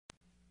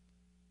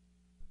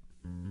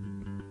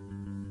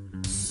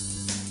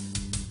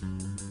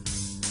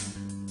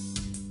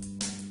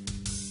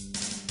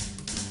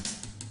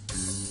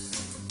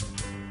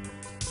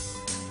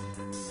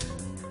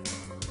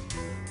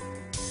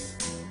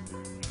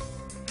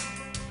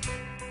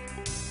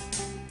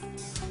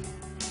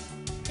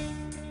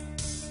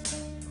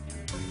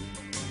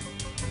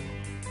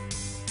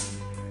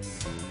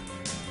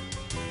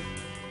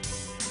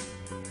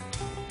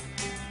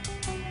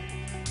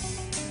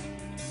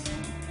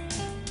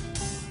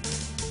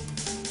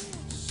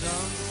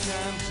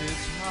Sometimes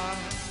it's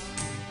hard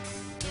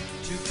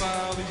to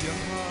follow your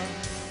heart.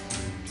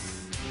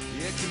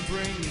 It can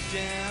bring you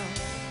down,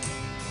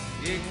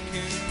 it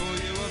can pull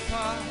you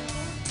apart.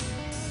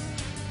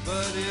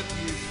 But if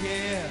you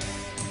care,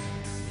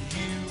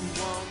 you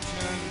won't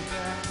turn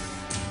back.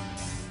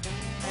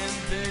 And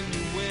then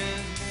you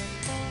win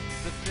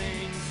the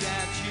things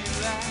that you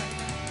like.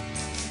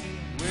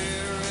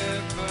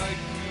 Wherever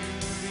you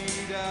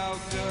lead,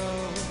 I'll go.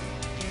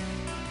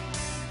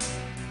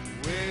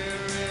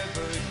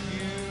 Wherever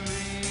you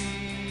lead.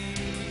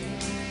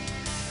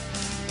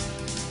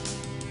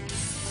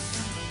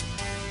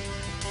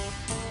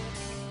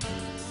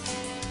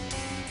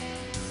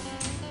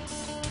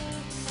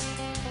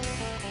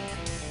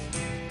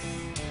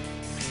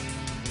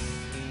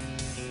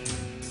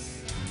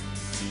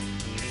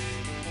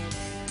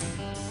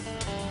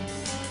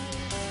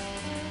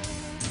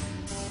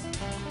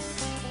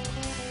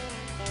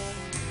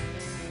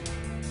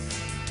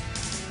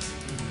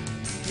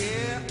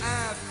 Yeah,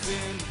 I've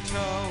been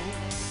told,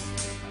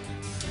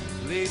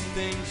 leave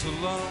things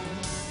alone.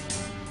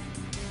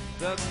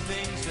 The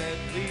things that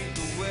lead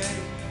the way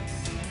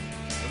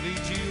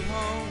lead you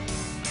home.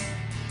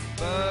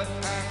 But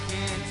I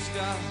can't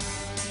stop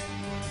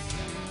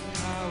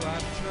how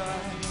I've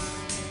tried.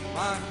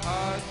 My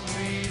heart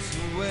leads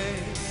the way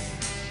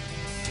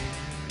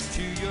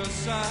to your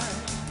side.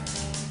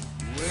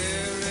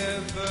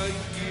 Wherever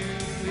you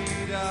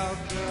lead, I'll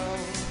go.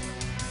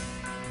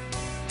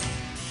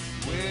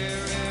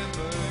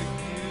 Wherever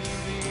you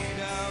lead,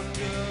 I'll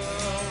go.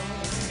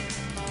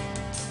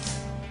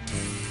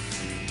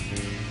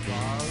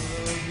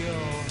 Follow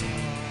your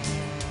heart.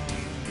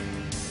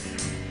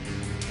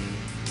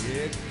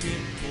 It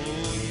can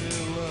pull you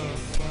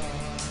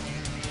apart.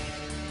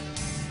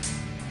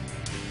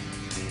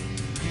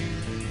 You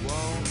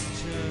won't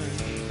turn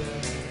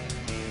back.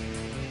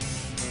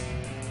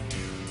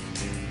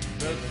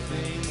 The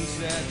things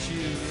that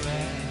you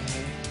lack.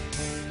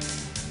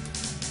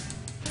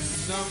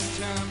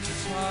 Sometimes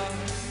it's hard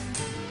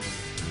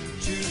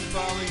to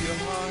follow your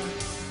heart.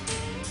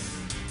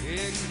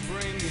 It can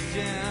bring you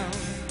down,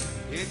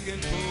 it can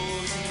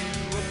pull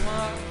you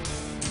apart.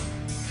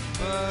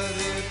 But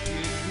if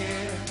you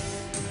care,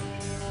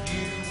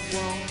 you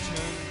won't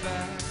turn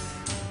back.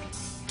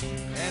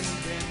 And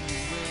then you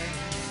win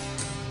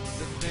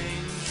the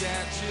things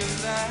that you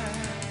like.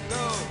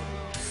 Go!